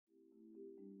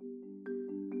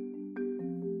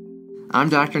I'm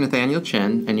Dr. Nathaniel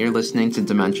Chin, and you're listening to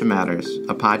Dementia Matters,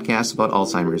 a podcast about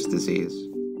Alzheimer's disease.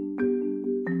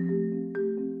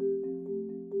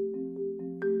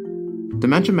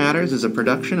 Dementia Matters is a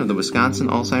production of the Wisconsin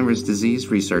Alzheimer's Disease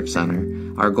Research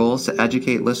Center. Our goal is to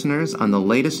educate listeners on the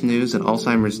latest news in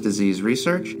Alzheimer's disease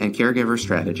research and caregiver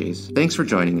strategies. Thanks for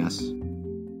joining us.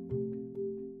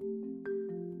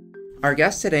 Our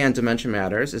guest today on Dementia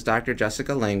Matters is Dr.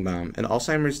 Jessica Langbaum, an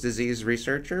Alzheimer's disease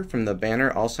researcher from the Banner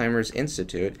Alzheimer's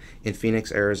Institute in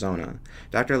Phoenix, Arizona.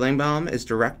 Dr. Langbaum is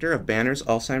director of Banner's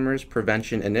Alzheimer's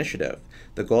Prevention Initiative,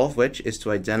 the goal of which is to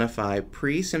identify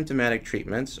pre-symptomatic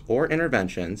treatments or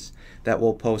interventions that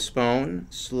will postpone,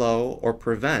 slow, or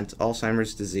prevent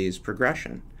Alzheimer's disease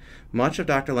progression. Much of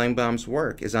Dr. Langbaum's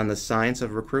work is on the science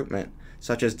of recruitment,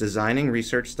 such as designing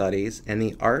research studies and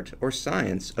the art or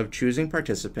science of choosing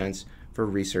participants for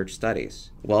research studies.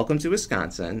 Welcome to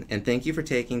Wisconsin, and thank you for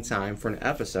taking time for an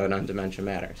episode on Dementia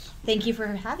Matters. Thank you for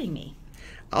having me.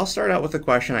 I'll start out with a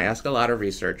question I ask a lot of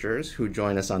researchers who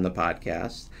join us on the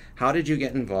podcast. How did you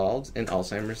get involved in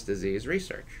Alzheimer's disease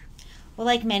research? Well,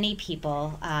 like many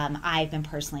people, I've been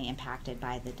personally impacted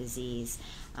by the disease.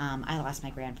 I lost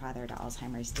my grandfather to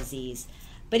Alzheimer's disease.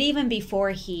 But even before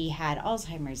he had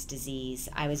Alzheimer's disease,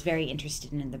 I was very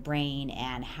interested in the brain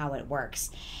and how it works.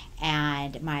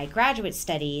 And my graduate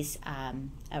studies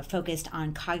focused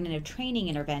on cognitive training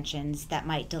interventions that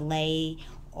might delay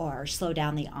or slow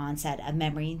down the onset of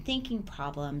memory and thinking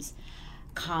problems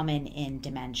common in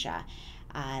dementia.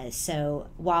 So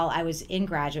while I was in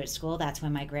graduate school, that's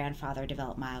when my grandfather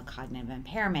developed mild cognitive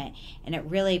impairment, and it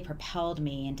really propelled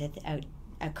me into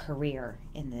a career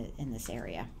in this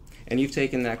area. And you've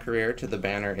taken that career to the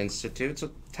Banner Institute. So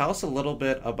tell us a little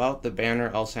bit about the Banner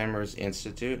Alzheimer's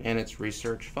Institute and its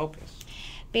research focus.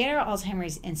 Banner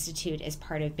Alzheimer's Institute is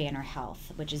part of Banner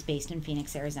Health, which is based in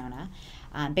Phoenix, Arizona.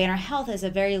 Banner Health is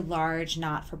a very large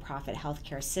not-for-profit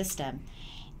healthcare system.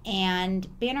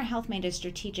 And Banner Health made a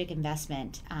strategic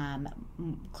investment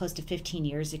close to 15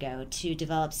 years ago to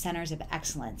develop centers of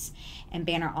excellence. And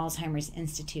Banner Alzheimer's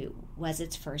Institute was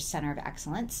its first center of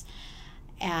excellence.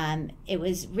 It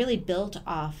was really built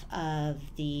off of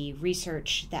the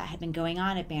research that had been going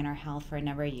on at Banner Health for a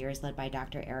number of years, led by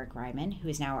Dr. Eric Ryman, who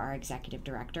is now our executive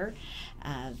director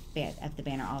of the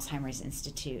Banner Alzheimer's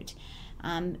Institute.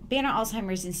 Banner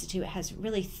Alzheimer's Institute has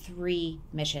really three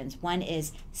missions. One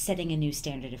is setting a new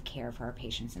standard of care for our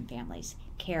patients and families.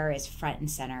 Care is front and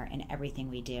center in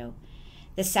everything we do.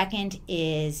 The second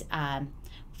is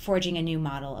forging a new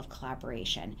model of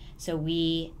collaboration. So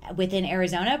we, within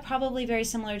Arizona, probably very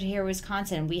similar to here in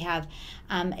Wisconsin, we have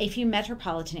a few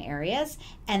metropolitan areas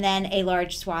and then a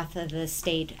large swath of the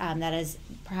state that is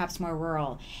perhaps more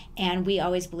rural. And we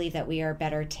always believe that we are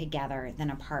better together than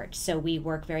apart. So we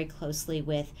work very closely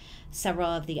with several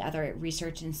of the other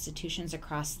research institutions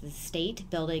across the state,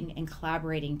 building and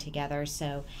collaborating together.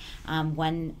 So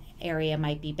one area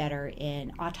might be better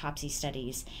in autopsy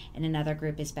studies, and another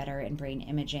group is better in brain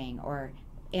imaging or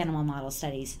animal model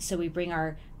studies. So we bring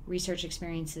our research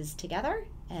experiences together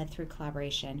through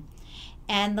collaboration.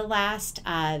 And the last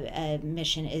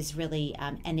mission is really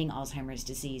ending Alzheimer's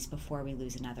disease before we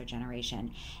lose another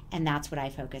generation. And that's what I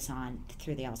focus on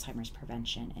through the Alzheimer's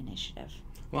Prevention Initiative.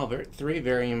 Well, three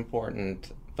very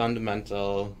important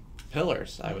fundamental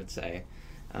pillars, I would say.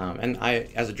 And I,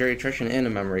 as a geriatrician in a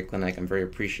memory clinic, I'm very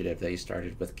appreciative that you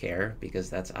started with care, because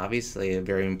that's obviously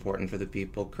very important for the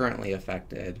people currently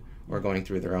affected or going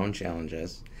through their own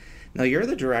challenges. Now, you're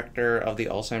the director of the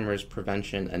Alzheimer's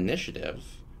Prevention Initiative.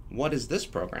 What is this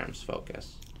program's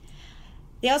focus?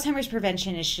 The Alzheimer's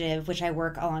Prevention Initiative, which I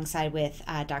work alongside with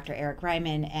Dr. Eric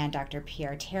Ryman and Dr.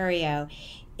 Pierre Theriault,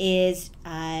 is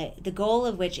the goal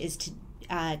of which is to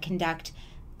conduct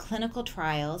clinical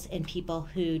trials in people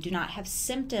who do not have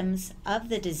symptoms of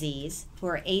the disease, who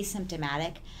are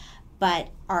asymptomatic, but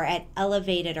are at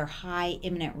elevated or high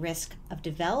imminent risk of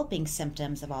developing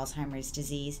symptoms of Alzheimer's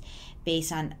disease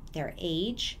based on their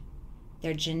age,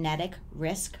 their genetic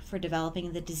risk for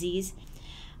developing the disease.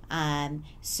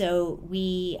 So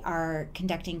we are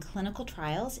conducting clinical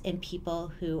trials in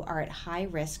people who are at high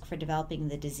risk for developing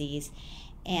the disease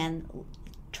and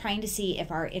trying to see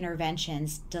if our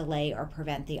interventions delay or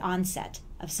prevent the onset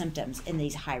of symptoms in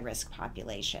these high-risk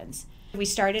populations. We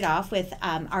started off with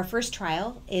our first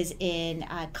trial is in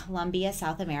Colombia,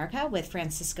 South America, with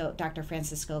Dr.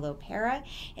 Francisco Lopera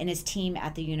and his team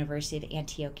at the University of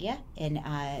Antioquia in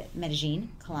Medellin,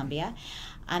 Colombia.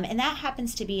 And that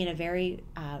happens to be in a very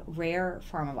rare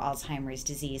form of Alzheimer's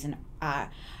disease, an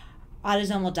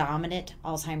autosomal dominant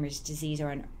Alzheimer's disease, or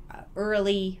an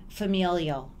early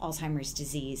familial Alzheimer's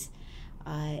disease,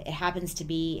 It happens to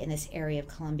be in this area of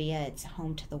Colombia. It's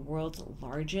home to the world's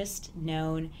largest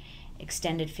known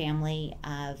extended family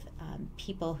of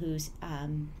people who's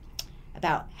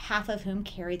about half of whom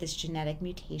carry this genetic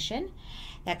mutation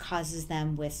that causes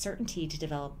them with certainty to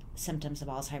develop symptoms of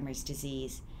Alzheimer's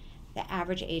disease. The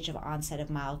average age of onset of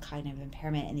mild cognitive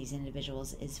impairment in these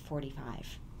individuals is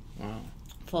 45. Wow.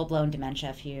 Full-blown dementia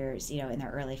a few years, in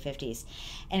their early 50s.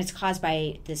 And it's caused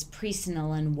by this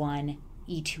presenilin 1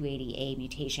 E280A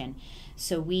mutation.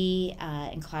 So we,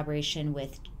 in collaboration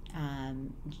with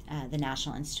the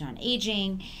National Institute on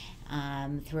Aging,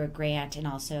 through a grant, and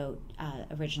also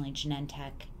originally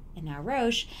Genentech and now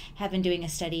Roche, have been doing a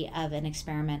study of an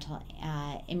experimental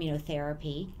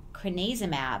immunotherapy,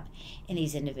 crenezumab, in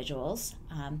these individuals.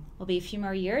 Will be a few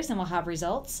more years and we'll have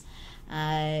results.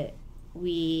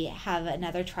 We have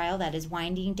another trial that is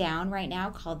winding down right now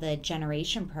called the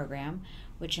Generation Program,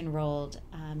 which enrolled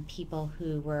people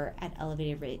who were at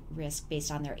elevated risk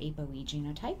based on their APOE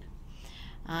genotype.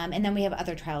 And then we have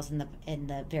other trials in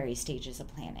the various stages of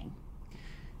planning.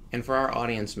 And for our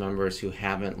audience members who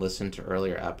haven't listened to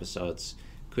earlier episodes,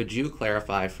 could you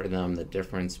clarify for them the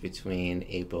difference between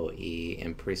APOE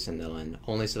and presenilin,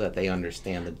 only so that they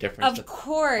understand the difference? Of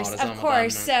course.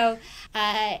 So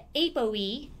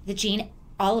APOE, the gene,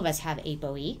 all of us have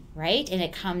APOE, right? And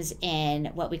it comes in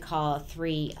what we call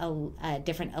 3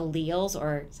 different alleles,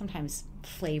 or sometimes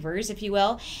flavors, if you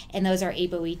will. And those are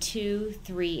APOE 2,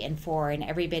 3, and 4. And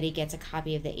everybody gets a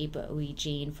copy of the APOE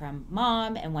gene from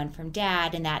mom and one from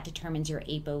dad, and that determines your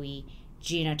APOE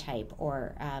genotype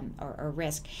or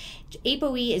risk.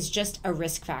 APOE is just a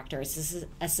risk factor. It's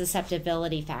a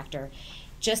susceptibility factor.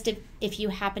 Just if you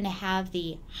happen to have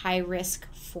the high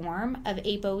risk form of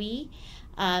APOE,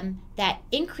 that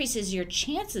increases your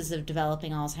chances of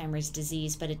developing Alzheimer's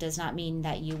disease, but it does not mean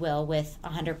that you will with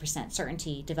 100%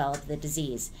 certainty develop the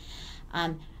disease.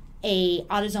 A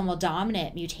autosomal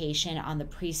dominant mutation on the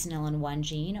presenilin 1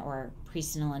 gene or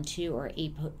presenilin 2 or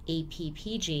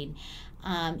APP gene,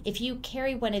 if you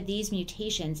carry one of these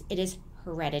mutations, it is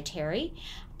hereditary,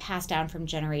 passed down from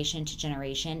generation to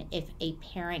generation. If a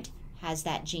parent has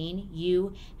that gene,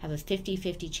 you have a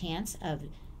 50-50 chance of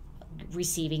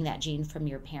receiving that gene from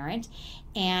your parent.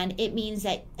 And it means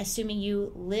that assuming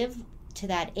you live to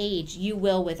that age, you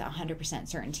will with 100%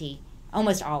 certainty,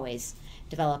 almost always,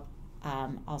 develop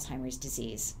Alzheimer's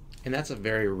disease. And that's a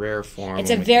very rare form.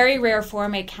 It's a very rare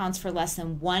form. It accounts for less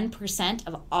than 1%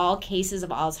 of all cases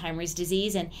of Alzheimer's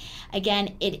disease. And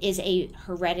again, it is a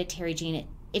hereditary gene.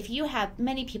 If you have,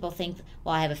 many people think,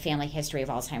 well, I have a family history of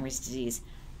Alzheimer's disease.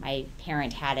 My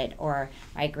parent had it or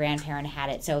my grandparent had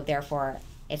it, so therefore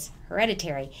it's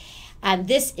hereditary.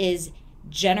 This is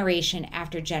generation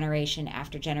after generation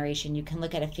after generation. You can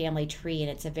look at a family tree and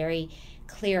it's a very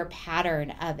clear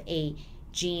pattern of a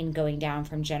gene going down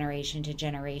from generation to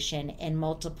generation in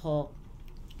multiple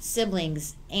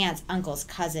siblings, aunts, uncles,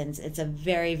 cousins. It's a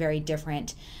very, very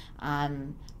different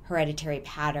hereditary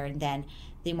pattern than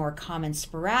the more common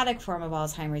sporadic form of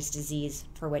Alzheimer's disease,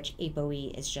 for which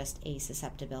APOE is just a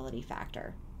susceptibility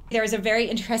factor. There was a very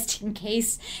interesting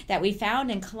case that we found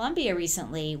in Colombia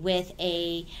recently with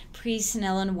a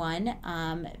presenilin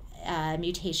 1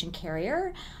 mutation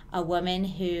carrier, a woman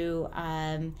who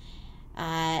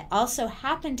also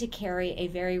happened to carry a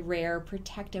very rare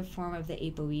protective form of the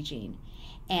APOE gene.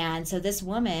 And so this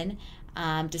woman,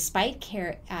 despite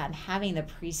having the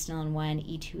presenilin 1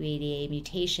 E280A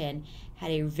mutation,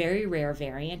 had a very rare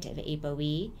variant of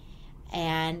APOE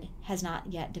and has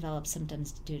not yet developed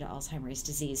symptoms due to Alzheimer's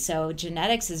disease. So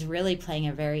genetics is really playing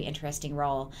a very interesting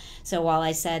role. So while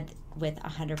I said with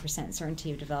 100%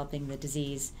 certainty of developing the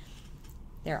disease,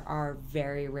 there are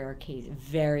very rare cases,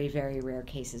 very, very rare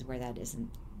cases where that isn't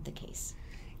the case.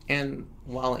 And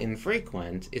while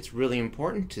infrequent, it's really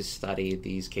important to study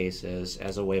these cases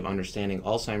as a way of understanding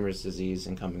Alzheimer's disease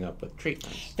and coming up with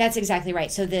treatments. That's exactly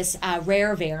right. So this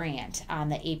rare variant on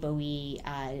the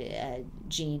APOE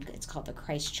gene, it's called the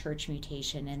Christchurch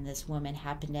mutation, and this woman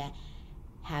happened to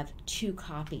have 2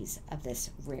 copies of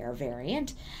this rare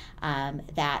variant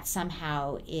that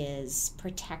somehow is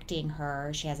protecting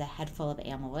her. She has a head full of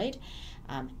amyloid,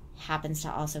 happens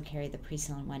to also carry the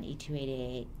presenilin 1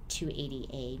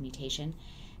 E280A mutation,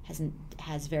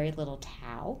 has very little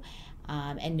tau,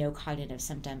 and no cognitive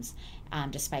symptoms,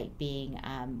 despite being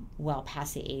well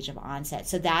past the age of onset.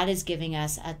 So that is giving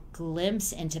us a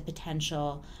glimpse into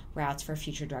potential routes for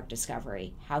future drug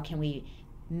discovery. How can we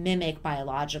mimic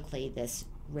biologically this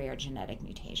rare genetic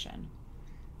mutation?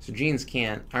 So genes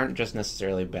aren't just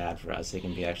necessarily bad for us. They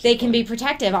can be actually. They can be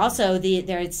protective. Also,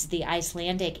 there's the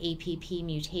Icelandic APP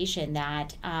mutation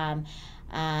that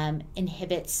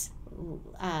inhibits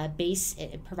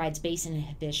it provides base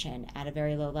inhibition at a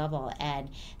very low level, and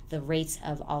the rates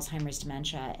of Alzheimer's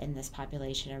dementia in this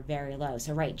population are very low.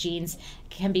 So right, genes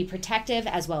can be protective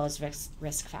as well as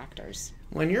risk factors.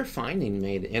 When your finding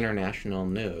made international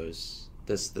news,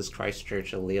 this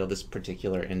Christchurch allele, this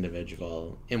particular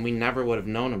individual, and we never would have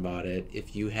known about it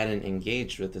if you hadn't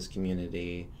engaged with this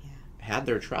community, had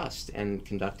their trust, and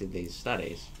conducted these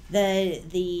studies.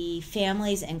 The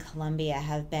families in Colombia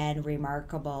have been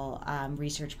remarkable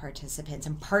research participants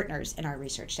and partners in our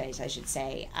research studies, I should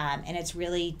say. And it's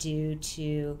really due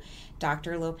to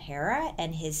Dr. Lopera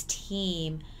and his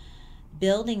team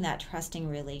building that trusting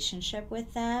relationship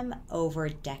with them over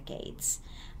decades.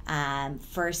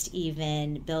 First,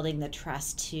 even building the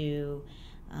trust to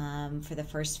for the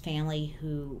first family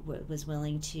who was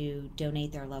willing to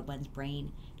donate their loved one's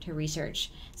brain to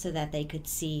research so that they could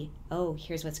see, oh,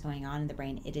 here's what's going on in the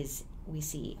brain. We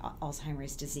see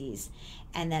Alzheimer's disease,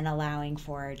 and then allowing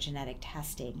for genetic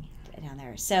testing down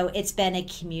there. So it's been a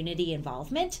community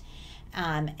involvement,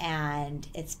 and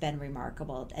it's been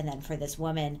remarkable. And then for this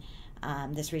woman,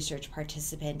 this research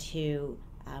participant who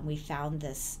we found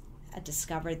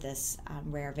discovered this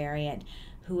rare variant,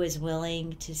 who was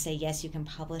willing to say, yes, you can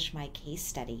publish my case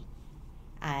study.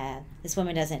 This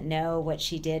woman doesn't know what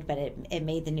she did, but it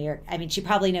made the New York. I mean, she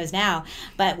probably knows now,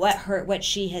 but what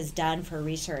she has done for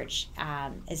research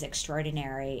is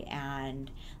extraordinary.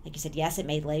 And like you said, yes, it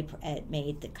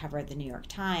made the cover of the New York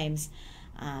Times,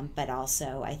 but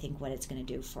also I think what it's going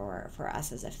to do for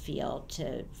us as a field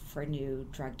for new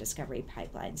drug discovery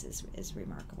pipelines is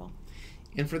remarkable.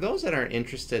 And for those that are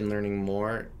interested in learning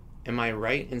more, am I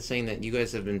right in saying that you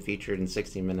guys have been featured in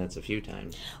 60 Minutes a few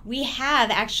times? We have,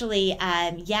 actually,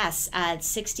 yes.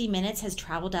 60 Minutes has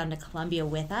traveled down to Colombia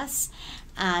with us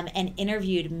and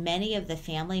interviewed many of the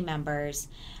family members.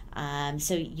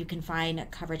 So you can find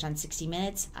coverage on 60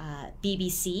 Minutes.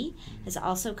 BBC has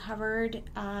also covered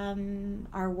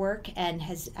our work and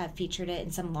has featured it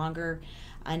in some longer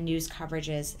news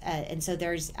coverages. And so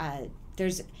there's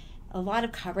a lot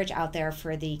of coverage out there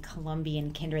for the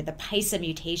Colombian kindred, the Paisa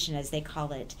mutation, as they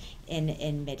call it,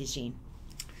 in Medellin.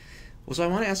 Well, so I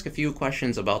want to ask a few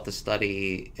questions about the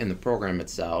study and the program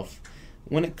itself.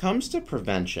 When it comes to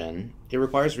prevention, it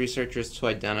requires researchers to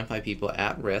identify people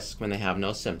at risk when they have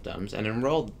no symptoms and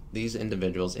enroll these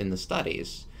individuals in the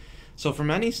studies. So for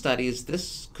many studies,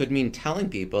 this could mean telling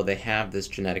people they have this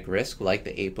genetic risk, like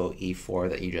the APOE4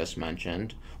 that you just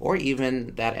mentioned, or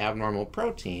even that abnormal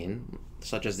protein,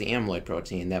 such as the amyloid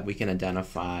protein, that we can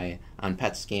identify on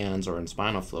PET scans or in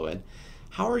spinal fluid.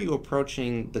 How are you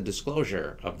approaching the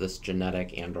disclosure of this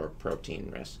genetic and/or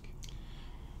protein risk?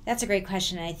 That's a great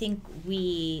question. I think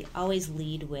we always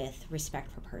lead with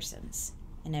respect for persons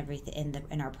in everything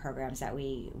in our programs that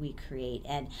we create,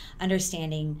 and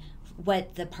understanding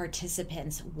what the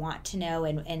participants want to know,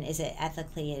 and is it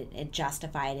ethically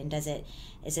justified, and is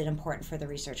it important for the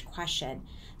research question.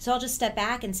 So I'll just step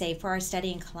back and say, for our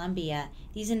study in Colombia,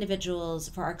 these individuals,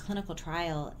 for our clinical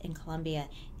trial in Colombia,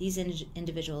 these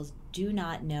individuals do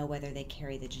not know whether they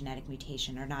carry the genetic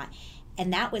mutation or not.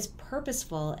 And that was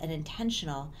purposeful and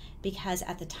intentional, because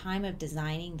at the time of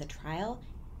designing the trial,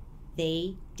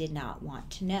 they did not want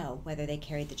to know whether they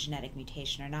carried the genetic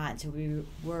mutation or not. So we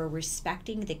were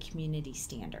respecting the community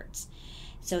standards.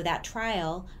 So that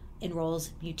trial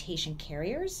enrolls mutation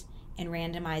carriers and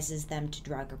randomizes them to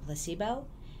drug or placebo,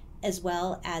 as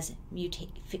well as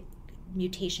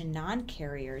mutation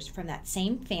non-carriers from that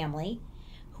same family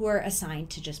who are assigned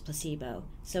to just placebo.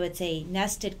 So it's a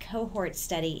nested cohort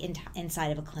study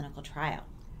inside of a clinical trial.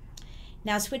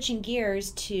 Now, switching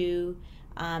gears to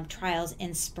trials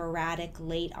in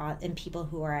in people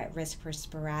who are at risk for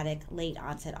sporadic late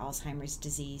onset Alzheimer's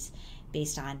disease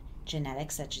based on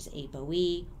genetics such as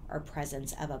APOE or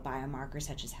presence of a biomarker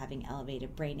such as having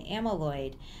elevated brain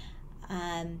amyloid.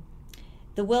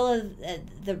 The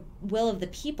will of the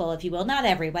people, if you will, not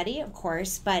everybody, of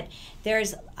course, but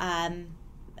there's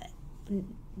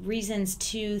reasons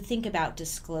to think about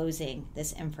disclosing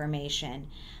this information.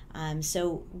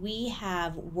 So we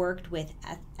have worked with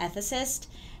ethicists,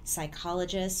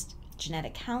 psychologists,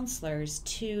 genetic counselors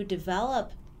to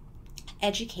develop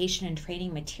education and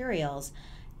training materials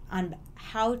on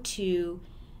how to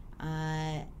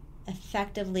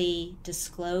effectively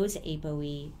disclose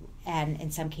APOE and, in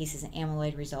some cases,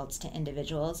 amyloid results to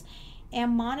individuals,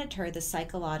 and monitor the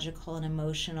psychological and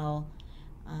emotional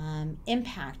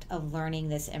impact of learning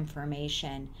this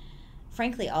information.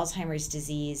 Frankly, Alzheimer's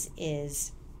disease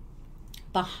is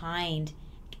behind,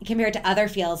 compared to other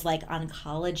fields like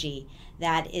oncology,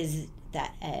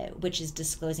 which is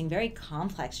disclosing very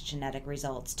complex genetic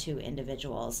results to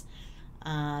individuals.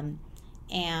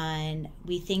 And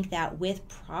we think that with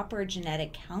proper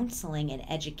genetic counseling and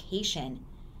education,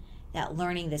 that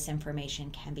learning this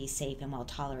information can be safe and well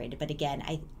tolerated. But again,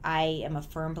 I am a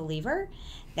firm believer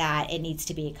that it needs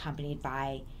to be accompanied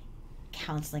by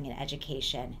counseling and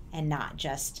education, and not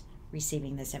just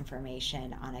receiving this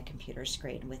information on a computer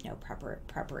screen with no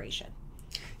preparation.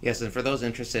 Yes, and for those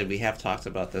interested, we have talked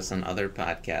about this on other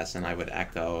podcasts, and I would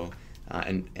echo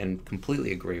and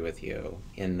completely agree with you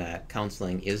in that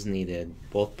counseling is needed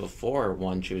both before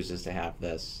one chooses to have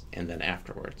this and then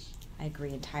afterwards. I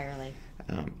agree entirely.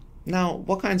 Now,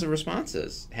 what kinds of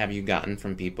responses have you gotten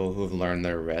from people who have learned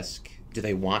their risk? Do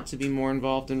they want to be more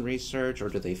involved in research, or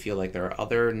do they feel like there are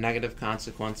other negative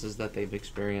consequences that they've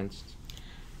experienced?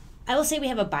 I will say we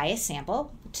have a biased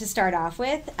sample to start off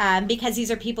with, because these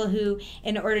are people who,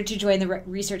 in order to join the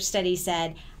research study,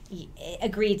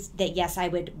 agreed that yes, I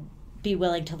would be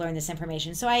willing to learn this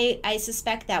information. So I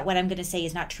suspect that what I'm going to say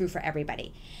is not true for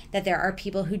everybody, that there are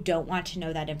people who don't want to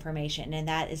know that information, and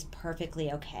that is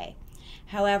perfectly okay.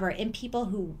 However, in people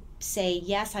who say,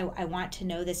 yes, I want to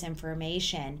know this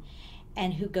information,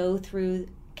 and who go through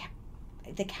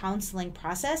the counseling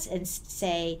process and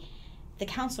say, the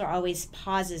counselor always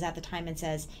pauses at the time and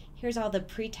says, here's all the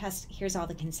pretest, here's all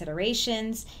the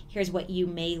considerations, here's what you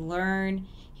may learn,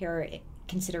 here are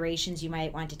considerations you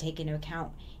might want to take into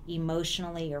account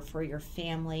emotionally or for your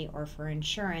family or for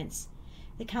insurance.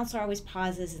 The counselor always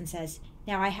pauses and says,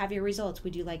 now I have your results,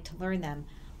 would you like to learn them?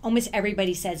 Almost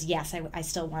everybody says, yes, I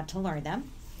still want to learn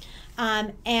them.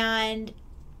 And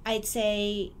I'd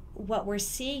say what we're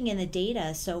seeing in the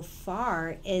data so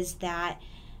far is that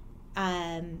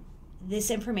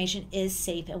this information is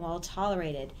safe and well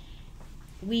tolerated.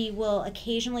 We will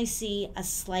occasionally see a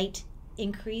slight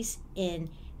increase in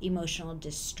emotional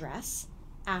distress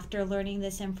after learning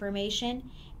this information,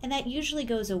 and that usually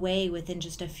goes away within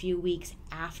just a few weeks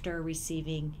after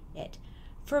receiving it.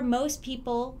 For most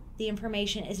people, the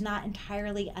information is not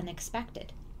entirely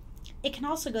unexpected. It can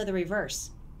also go the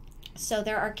reverse. So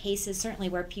there are cases certainly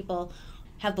where people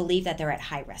have believed that they're at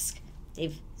high risk.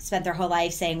 They've spent their whole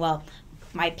life saying, well,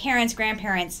 my parents,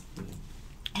 grandparents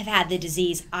have had the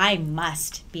disease. I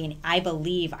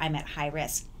believe I'm at high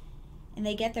risk. And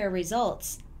they get their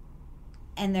results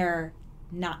and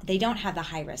they don't have the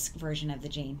high risk version of the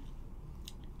gene.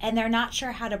 And they're not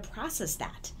sure how to process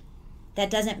that. That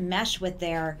doesn't mesh with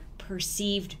their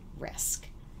perceived risk.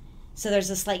 So there's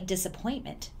a slight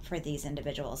disappointment for these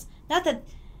individuals. Not that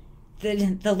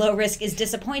the low risk is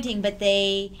disappointing, but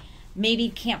they maybe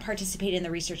can't participate in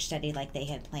the research study like they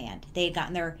had planned. They had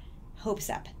gotten their hopes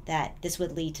up that this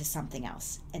would lead to something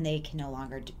else, and they can no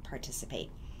longer participate.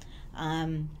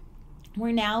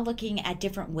 We're now looking at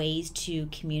different ways to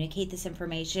communicate this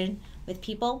information with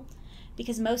people,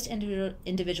 because most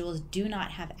individuals do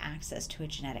not have access to a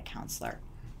genetic counselor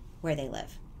where they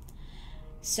live.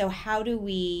 So how do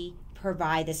we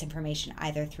provide this information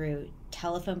either through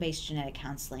telephone-based genetic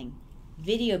counseling,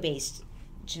 video-based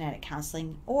genetic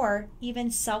counseling, or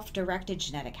even self-directed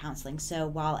genetic counseling? So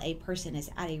while a person is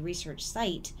at a research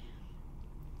site,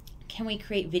 can we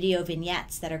create video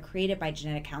vignettes that are created by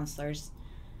genetic counselors,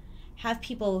 have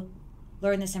people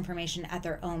learn this information at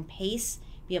their own pace,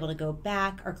 be able to go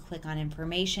back or click on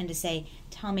information to say,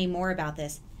 tell me more about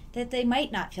this, that they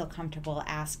might not feel comfortable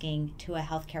asking to a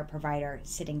healthcare provider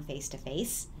sitting face to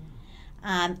face.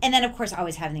 And then, of course,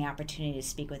 always having the opportunity to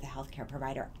speak with a healthcare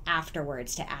provider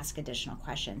afterwards to ask additional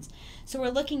questions. So we're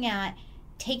looking at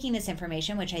taking this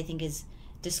information, which I think is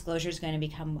disclosure is going to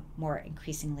become more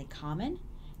increasingly common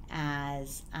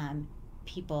as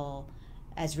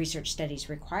as research studies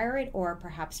require it, or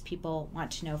perhaps people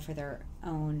want to know for their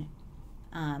own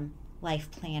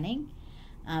life planning,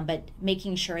 but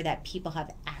making sure that people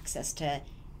have access to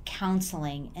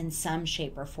counseling in some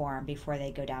shape or form before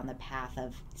they go down the path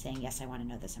of saying, yes, I want to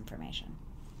know this information.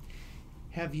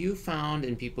 Have you found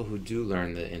in people who do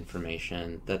learn the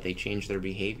information that they change their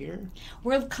behavior?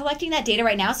 We're collecting that data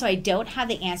right now, so I don't have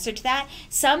the answer to that.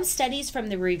 Some studies from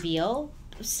the REVEAL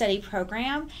study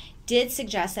program did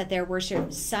suggest that there were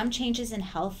some changes in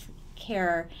health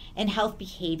care and health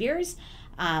behaviors,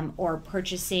 or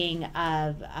purchasing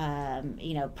of,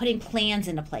 putting plans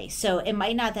into place. So it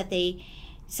might not that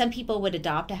some people would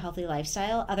adopt a healthy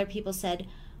lifestyle. Other people said,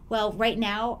 well, right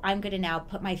now I'm going to now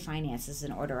put my finances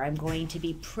in order. I'm going to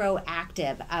be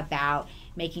proactive about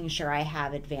making sure I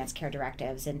have advanced care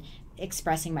directives and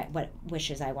expressing what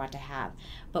wishes I want to have.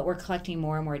 But we're collecting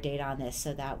more and more data on this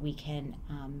so that we can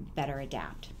better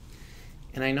adapt.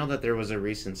 And I know that there was a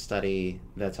recent study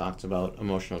that talked about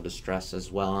emotional distress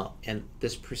as well, and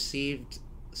this perceived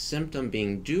symptom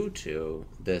being due to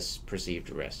this perceived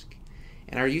risk.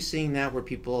 And are you seeing that where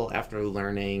people, after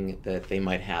learning that they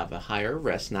might have a higher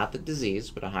risk, not the disease,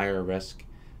 but a higher risk,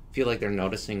 feel like they're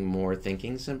noticing more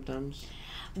thinking symptoms?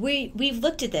 We've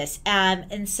looked at this,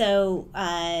 and so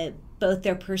both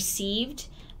their perceived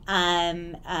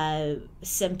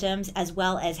symptoms as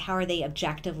well as how are they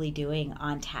objectively doing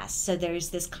on tests. So there's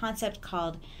this concept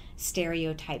called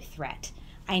stereotype threat.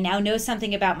 I now know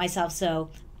something about myself, so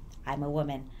I'm a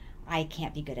woman. I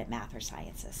can't be good at math or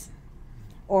sciences.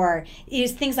 Or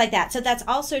things like that. So that's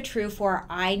also true for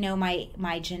I know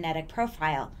my genetic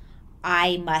profile.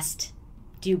 I must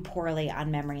do poorly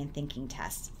on memory and thinking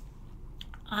tests.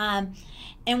 And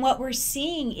what we're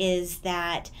seeing is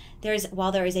that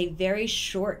while there is a very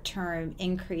short-term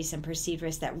increase in perceived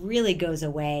risk that really goes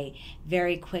away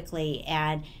very quickly,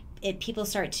 and people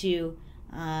start to,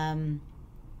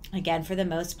 again, for the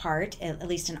most part, at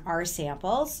least in our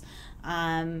samples,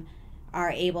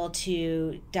 are able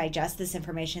to digest this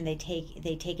information. They take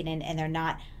it in, and they're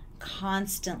not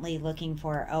constantly looking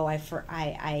for,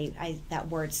 that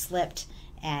word slipped,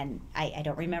 and I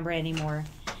don't remember it anymore,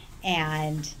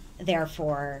 and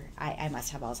therefore I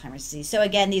must have Alzheimer's disease. So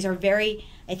again, these are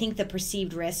I think the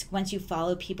perceived risk, once you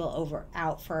follow people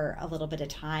out for a little bit of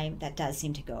time, that does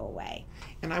seem to go away.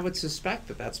 And I would suspect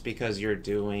that that's because you're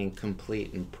doing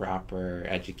complete and proper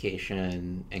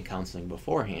education and counseling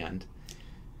beforehand.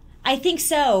 I think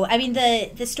so. I mean,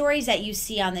 the stories that you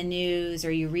see on the news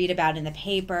or you read about in the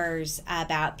papers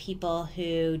about people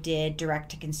who did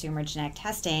direct-to-consumer genetic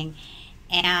testing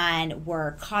and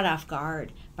were caught off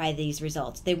guard by these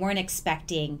results. They weren't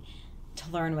expecting to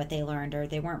learn what they learned, or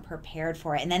they weren't prepared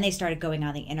for it. And then they started going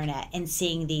on the internet and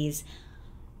seeing these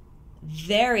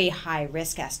very high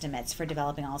risk estimates for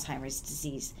developing Alzheimer's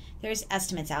disease. There's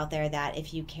estimates out there that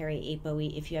if you carry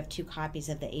APOE, if you have 2 copies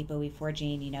of the APOE4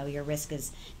 gene, your risk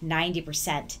is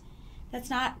 90%. That's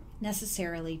not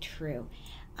necessarily true.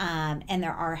 And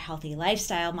there are healthy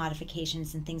lifestyle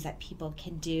modifications and things that people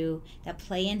can do that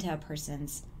play into a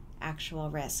person's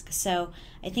actual risk. So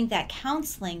I think that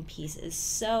counseling piece is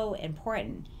so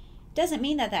important. Doesn't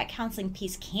mean that counseling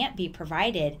piece can't be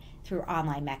provided through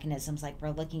online mechanisms like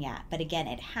we're looking at. But again,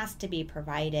 it has to be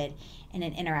provided in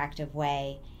an interactive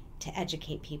way to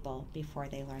educate people before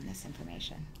they learn this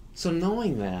information. So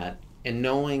knowing that, and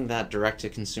knowing that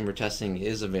direct-to-consumer testing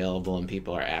is available and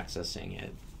people are accessing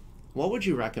it, what would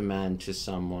you recommend to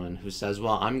someone who says,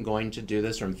 well, I'm going to do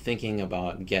this, or I'm thinking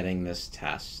about getting this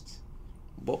test?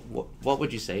 What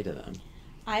would you say to them?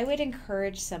 I would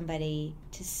encourage somebody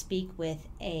to speak with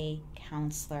a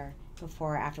counselor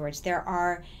before or afterwards. There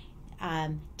are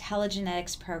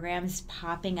telegenetics programs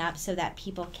popping up so that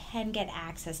people can get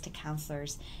access to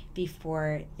counselors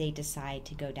before they decide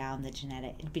to go down the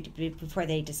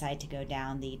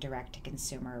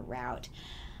direct-to-consumer route.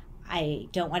 I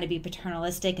don't want to be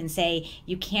paternalistic and say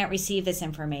you can't receive this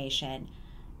information.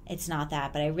 It's not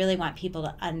that, but I really want people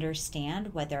to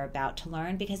understand what they're about to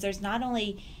learn, because there's not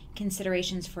only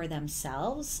considerations for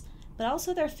themselves, but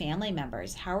also their family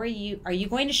members. How are you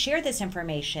going to share this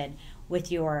information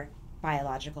with your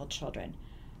biological children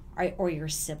or your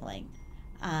sibling?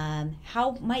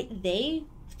 How might they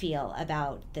feel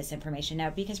about this information? Now,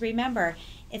 because remember,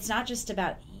 it's not just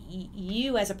about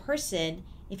you as a person.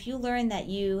 If you learn that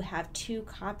you have 2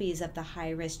 copies of the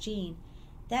high-risk gene,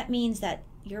 that means that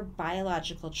your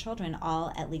biological children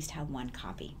all at least have 1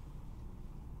 copy.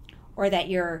 Or that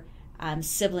your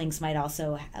siblings might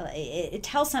also, it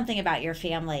tells something about your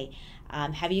family.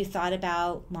 Have you thought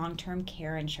about long-term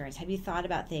care insurance? Have you thought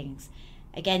about things?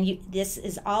 Again,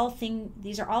 these are all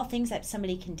things that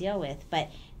somebody can deal with,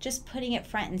 but just putting it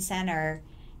front and center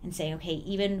and saying, okay,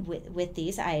 even with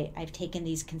these, I've taken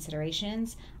these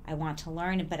considerations. I want to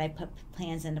learn, but I put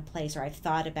plans into place, or I've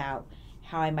thought about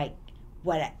how I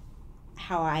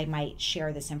might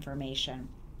share this information.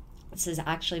 This is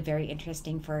actually very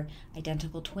interesting for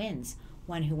identical twins,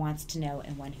 one who wants to know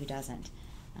and one who doesn't.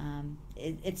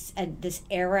 It's this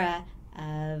era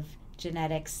of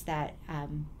genetics that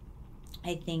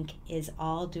I think is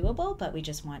all doable, but we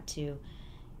just want to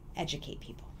educate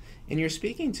people. And you're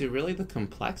speaking to really the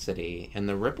complexity and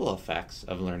the ripple effects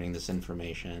of learning this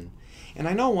information. And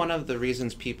I know one of the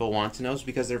reasons people want to know is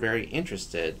because they're very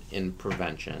interested in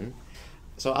prevention.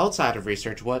 So outside of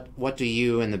research, what do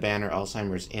you and the Banner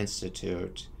Alzheimer's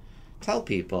Institute tell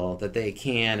people that they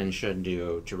can and should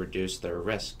do to reduce their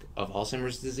risk of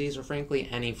Alzheimer's disease, or frankly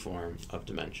any form of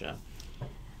dementia?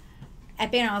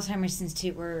 At Banner Alzheimer's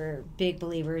Institute, we're big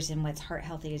believers in what's heart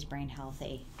healthy is brain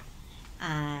healthy.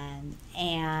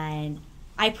 And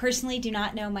I personally do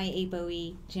not know my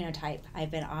APOE genotype.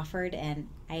 I've been offered, and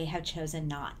I have chosen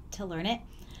not to learn it,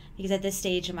 because at this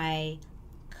stage of my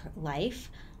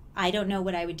life, I don't know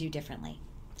what I would do differently.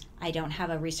 I don't have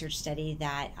a research study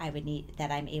that I would need,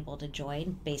 that I'm able to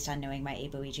join based on knowing my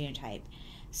APOE genotype.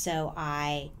 So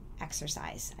I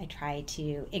exercise. I try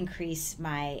to increase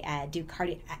my do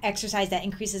cardio exercise that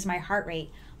increases my heart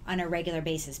rate on a regular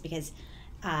basis, because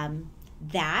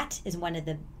that is one of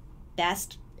the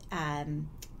best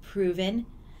proven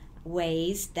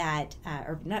ways that,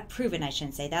 or not proven, I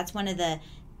shouldn't say. That's one of the,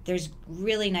 there's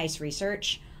really nice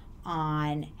research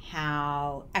on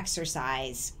how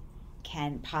exercise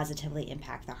can positively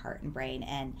impact the heart and brain,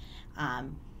 and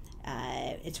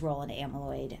its role in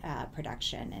amyloid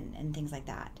production and things like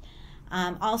that.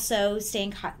 Also,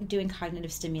 doing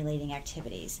cognitive stimulating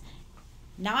activities.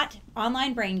 Not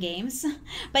online brain games,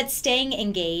 but staying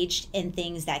engaged in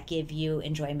things that give you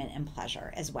enjoyment and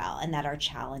pleasure as well, and that are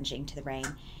challenging to the brain.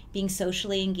 Being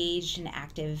socially engaged and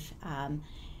active,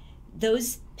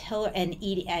 those pillars, and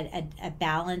eating a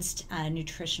balanced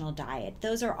nutritional diet.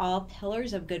 Those are all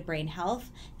pillars of good brain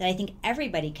health that I think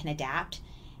everybody can adapt,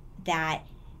 that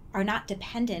are not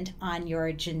dependent on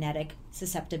your genetic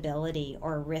susceptibility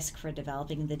or risk for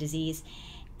developing the disease,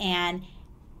 and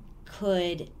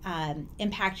could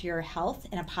impact your health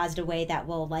in a positive way that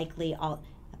will likely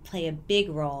play a big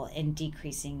role in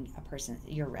decreasing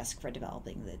your risk for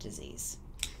developing the disease.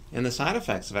 And the side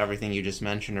effects of everything you just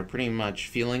mentioned are pretty much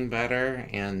feeling better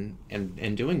and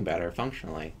doing better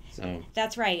functionally. So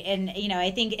that's right. And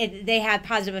I think they have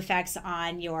positive effects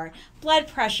on your blood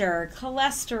pressure,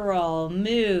 cholesterol,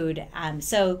 mood.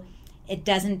 So it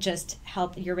doesn't just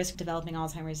help your risk of developing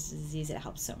Alzheimer's disease, it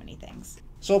helps so many things.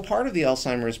 So part of the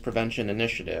Alzheimer's Prevention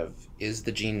Initiative is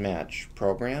the Gene Match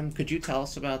program. Could you tell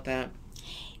us about that?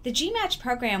 The Gene Match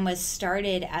program was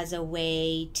started as a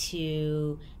way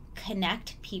to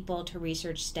connect people to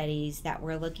research studies that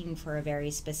were looking for a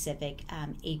very specific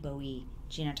APOE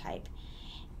genotype.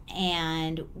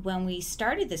 And when we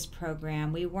started this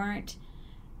program, we weren't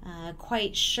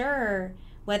quite sure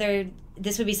whether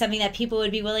this would be something that people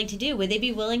would be willing to do. Would they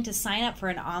be willing to sign up for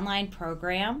an online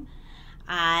program,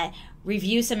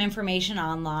 review some information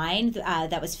online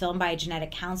that was filmed by a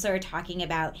genetic counselor talking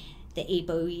about the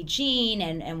APOE gene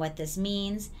and what this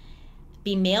means,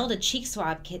 be mailed a cheek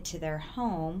swab kit to their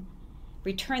home,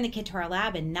 return the kit to our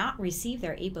lab, and not receive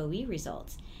their APOE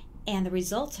results. And the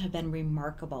results have been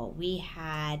remarkable. We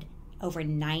had over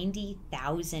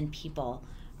 90,000 people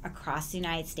across the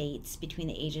United States between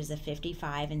the ages of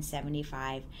 55 and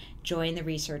 75 join the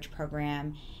research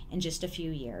program in just a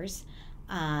few years.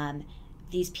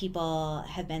 These people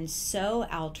have been so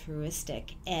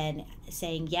altruistic in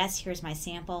saying, yes, here's my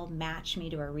sample, match me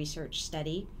to a research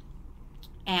study.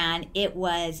 And it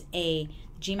was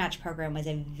GMATCH program was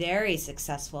a very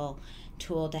successful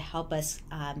tool to help us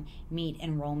meet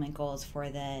enrollment goals for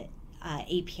the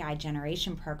API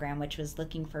generation program, which was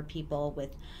looking for people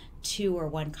with 2 or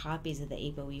 1 copies of the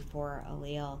APOE4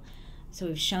 allele. So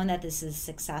we've shown that this is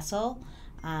successful.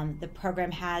 The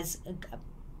program has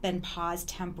been paused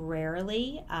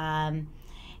temporarily and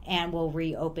will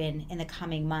reopen in the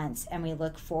coming months, and we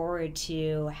look forward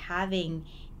to having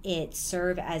it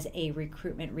serve as a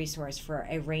recruitment resource for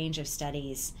a range of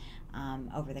studies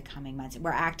over the coming months. We're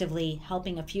actively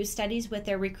helping a few studies with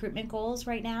their recruitment goals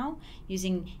right now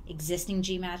using existing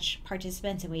GMATCH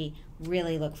participants, and we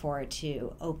really look forward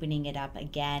to opening it up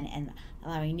again and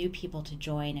allowing new people to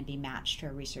join and be matched to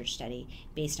a research study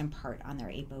based in part on their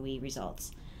APOE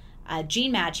results.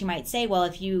 GeneMatch, you might say, well,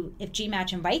 if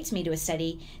GeneMatch invites me to a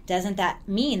study, doesn't that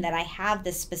mean that I have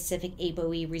the specific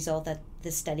APOE result that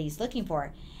the study is looking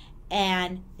for?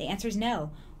 And the answer is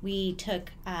no. We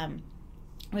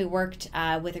worked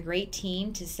with a great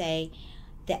team to say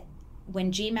that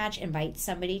when GeneMatch invites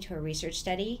somebody to a research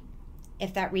study,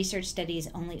 if that research study is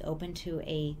only open to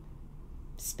a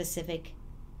specific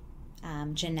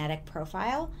genetic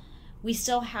profile, we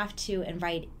still have to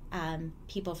invite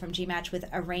people from GMATCH with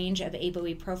a range of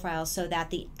APOE profiles, so that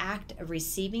the act of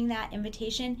receiving that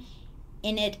invitation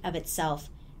in it of itself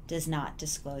does not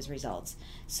disclose results.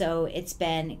 So it's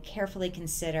been carefully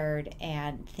considered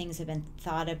and things have been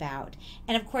thought about.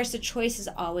 And of course, the choice is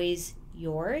always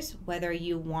yours, whether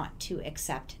you want to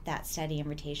accept that study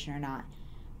invitation or not.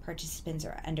 Participants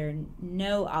are under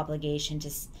no obligation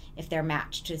to, if they're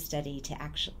matched to a study, to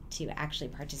actually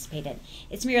participate in.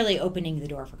 It's merely opening the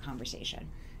door for conversation.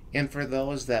 And for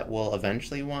those that will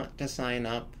eventually want to sign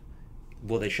up,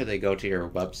 should they go to your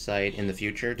website in the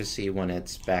future to see when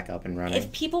it's back up and running?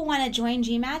 If people want to join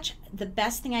GMATCH, the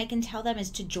best thing I can tell them is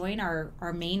to join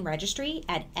our main registry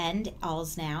at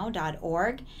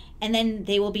endalznow.org, and then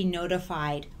they will be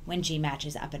notified when GMATCH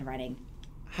is up and running.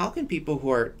 How can people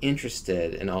who are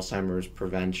interested in Alzheimer's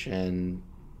prevention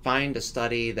find a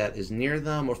study that is near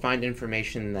them or find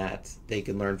information that they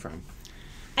can learn from?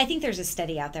 I think there's a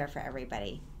study out there for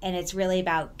everybody, and it's really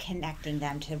about connecting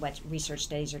them to what research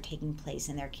studies are taking place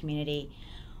in their community.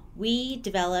 We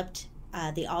developed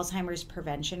the Alzheimer's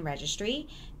Prevention Registry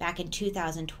back in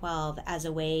 2012 as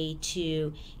a way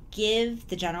to give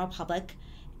the general public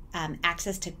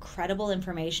access to credible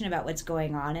information about what's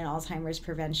going on in Alzheimer's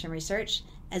prevention research,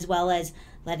 as well as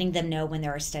letting them know when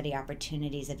there are study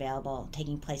opportunities available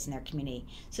taking place in their community.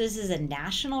 So this is a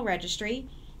national registry.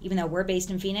 Even though we're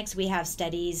based in Phoenix, we have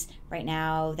studies right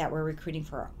now that we're recruiting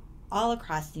for all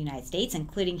across the United States,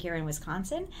 including here in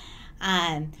Wisconsin.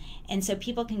 And so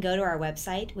people can go to our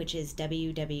website, which is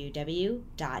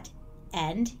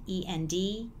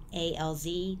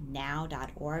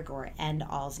www.endalznow.org or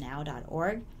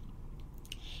endalznow.org.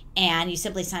 And you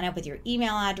simply sign up with your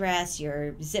email address,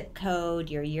 your zip code,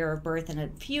 your year of birth, and a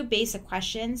few basic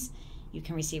questions. You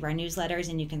can receive our newsletters,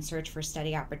 and you can search for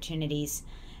study opportunities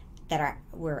that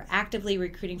we're actively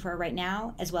recruiting for right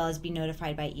now, as well as be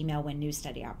notified by email when new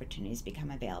study opportunities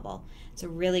become available. It's a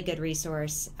really good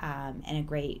resource and a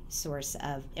great source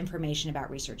of information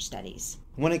about research studies.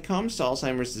 When it comes to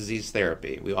Alzheimer's disease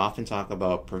therapy, we often talk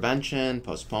about prevention,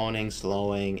 postponing,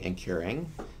 slowing, and curing.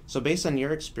 So based on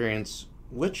your experience,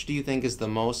 which do you think is the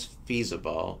most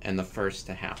feasible and the first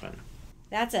to happen?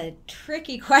 That's a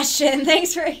tricky question.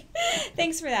 Thanks for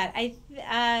that.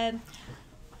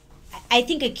 I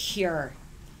think a cure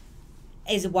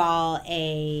is, while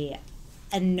a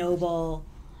noble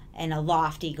and a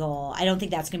lofty goal, I don't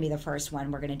think that's going to be the first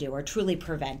one we're going to do, or truly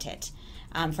prevent it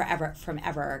from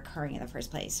ever occurring in the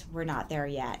first place. We're not there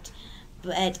yet.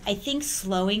 But I think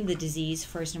slowing the disease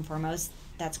first and foremost,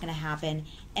 that's going to happen,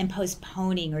 and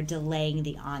postponing or delaying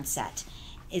the onset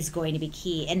is going to be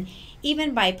key. And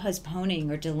even by postponing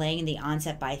or delaying the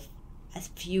onset by a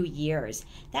few years,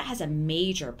 that has a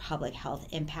major public health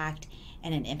impact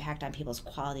and an impact on people's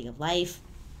quality of life,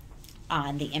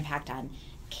 on the impact on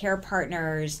care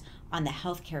partners, on the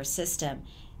healthcare system.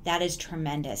 That is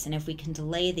tremendous. And if we can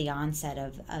delay the onset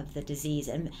of the disease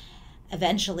and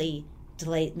eventually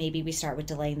maybe we start with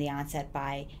delaying the onset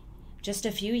by just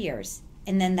a few years,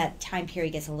 and then that time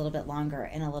period gets a little bit longer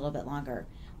and a little bit longer.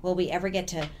 Will we ever get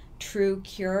to true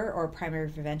cure or primary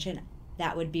prevention?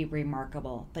 That would be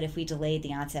remarkable. But if we delayed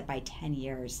the onset by 10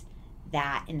 years,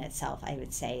 that in itself, I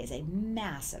would say, is a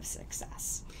massive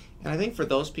success. And I think for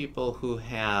those people who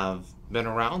have been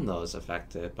around those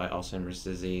affected by Alzheimer's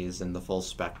disease and the full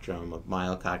spectrum of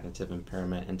mild cognitive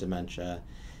impairment and dementia,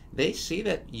 they see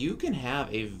that you can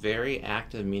have a very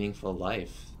active, meaningful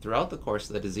life throughout the course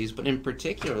of the disease, but in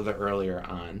particular the earlier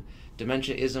on.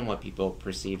 Dementia isn't what people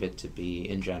perceive it to be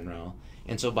in general.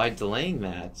 And so by delaying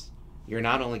that, you're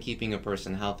not only keeping a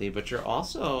person healthy, but you're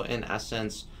also, in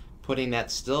essence, putting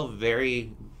that still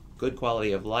very good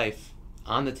quality of life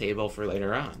on the table for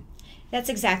later on. That's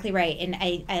exactly right. And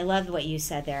I love what you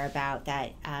said there about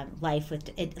that life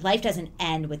doesn't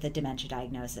end with the dementia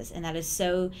diagnosis. And that is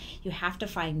so, you have to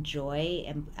find joy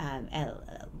and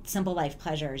simple life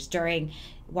pleasures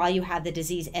while you have the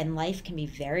disease. And life can be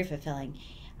very fulfilling.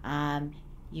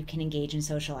 You can engage in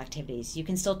social activities. You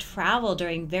can still travel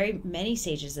during very many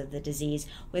stages of the disease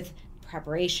with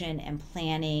preparation and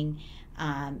planning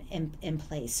in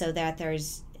place, so that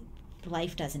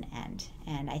life doesn't end.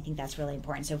 And I think that's really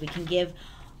important. So if we can give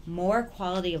more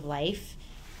quality of life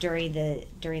during the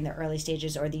early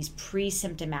stages or these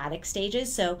pre-symptomatic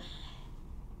stages. So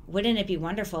wouldn't it be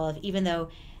wonderful if, even though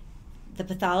the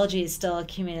pathology is still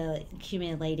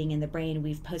accumulating in the brain,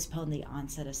 we've postponed the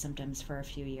onset of symptoms for a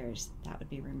few years? That would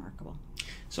be remarkable.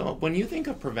 So when you think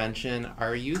of prevention,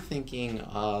 are you thinking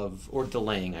of, or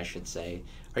delaying, I should say,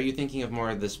 are you thinking of more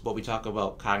of this, what we talk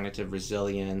about, cognitive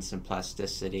resilience and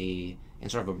plasticity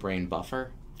and sort of a brain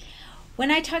buffer?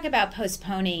 When I talk about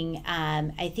postponing,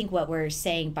 I think what we're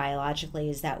saying biologically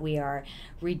is that we are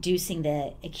reducing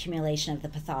the accumulation of the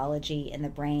pathology in the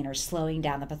brain, or slowing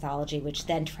down the pathology, which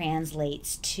then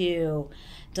translates to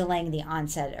delaying the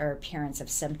onset or appearance of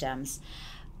symptoms.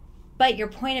 But your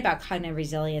point about cognitive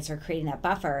resilience or creating that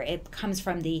buffer, it comes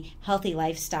from the healthy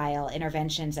lifestyle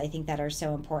interventions, I think, that are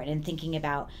so important in thinking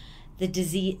about the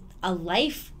disease, a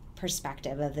life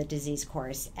perspective of the disease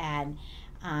course, and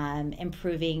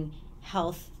improving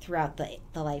health throughout the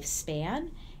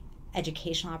lifespan,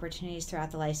 educational opportunities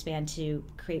throughout the lifespan to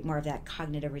create more of that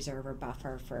cognitive reserve or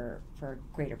buffer for a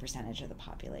greater percentage of the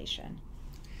population.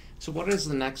 So what is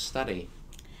the next study?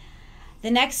 The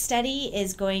next study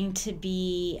is going to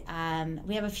be,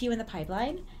 we have a few in the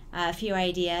pipeline, a few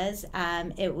ideas.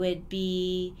 It would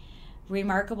be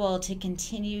remarkable to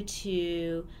continue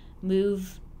to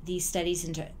move these studies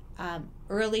into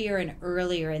earlier and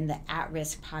earlier in the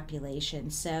at-risk population.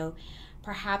 So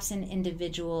perhaps in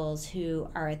individuals who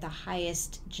are at the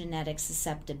highest genetic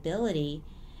susceptibility,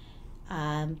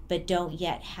 but don't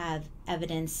yet have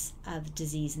evidence of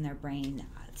disease in their brain,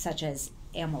 such as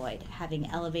amyloid, having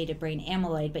elevated brain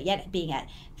amyloid, but yet being at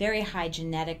very high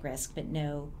genetic risk, but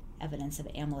no evidence of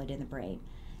amyloid in the brain.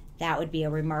 That would be a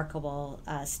remarkable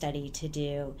study to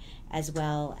do, as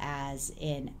well as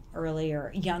in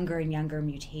younger and younger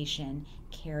mutation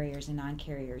carriers and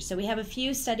non-carriers. So we have a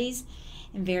few studies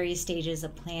in various stages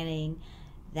of planning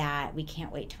that we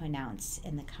can't wait to announce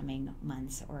in the coming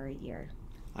months or a year.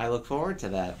 I look forward to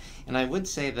that. And I would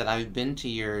say that I've been to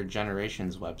your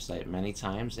Generations website many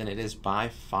times, and it is by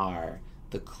far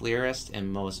the clearest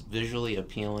and most visually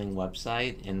appealing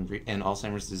website in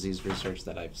Alzheimer's disease research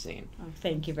that I've seen. Oh,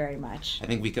 thank you very much. I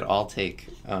think we could all take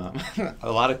a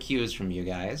lot of cues from you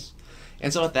guys.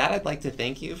 And so with that, I'd like to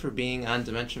thank you for being on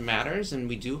Dementia Matters, and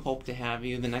we do hope to have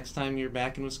you the next time you're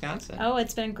back in Wisconsin. Oh,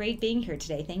 it's been great being here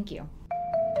today. Thank you.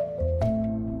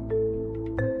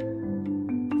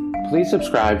 Please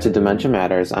subscribe to Dementia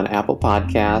Matters on Apple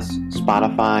Podcasts,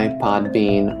 Spotify,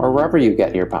 Podbean, or wherever you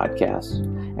get your podcasts.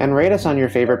 And rate us on your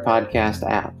favorite podcast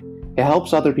app. It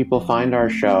helps other people find our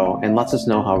show and lets us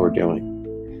know how we're doing.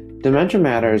 Dementia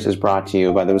Matters is brought to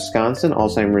you by the Wisconsin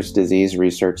Alzheimer's Disease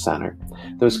Research Center.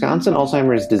 The Wisconsin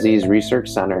Alzheimer's Disease Research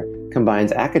Center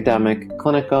combines academic,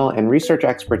 clinical, and research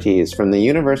expertise from the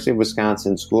University of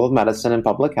Wisconsin School of Medicine and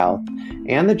Public Health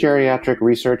and the Geriatric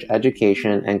Research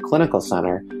Education and Clinical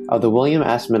Center of the William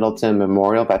S. Middleton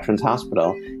Memorial Veterans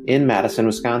Hospital in Madison,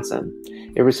 Wisconsin.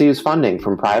 It receives funding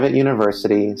from private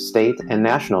university, state, and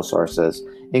national sources,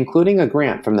 including a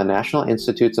grant from the National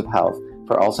Institutes of Health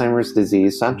for Alzheimer's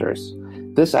Disease Centers.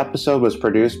 This episode was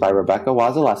produced by Rebecca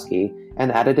Wazaleski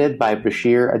and edited by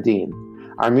Bashir Adine.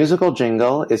 Our musical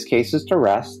jingle is Cases to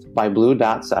Rest by Blue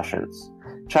Dot Sessions.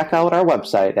 Check out our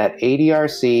website at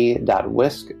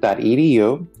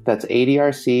adrc.wisc.edu. That's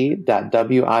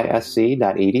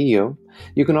adrc.wisc.edu.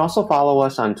 You can also follow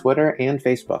us on Twitter and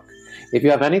Facebook. If you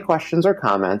have any questions or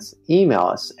comments, email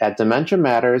us at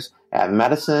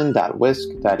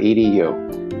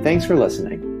dementiamatters@medicine.wisc.edu. Thanks for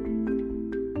listening.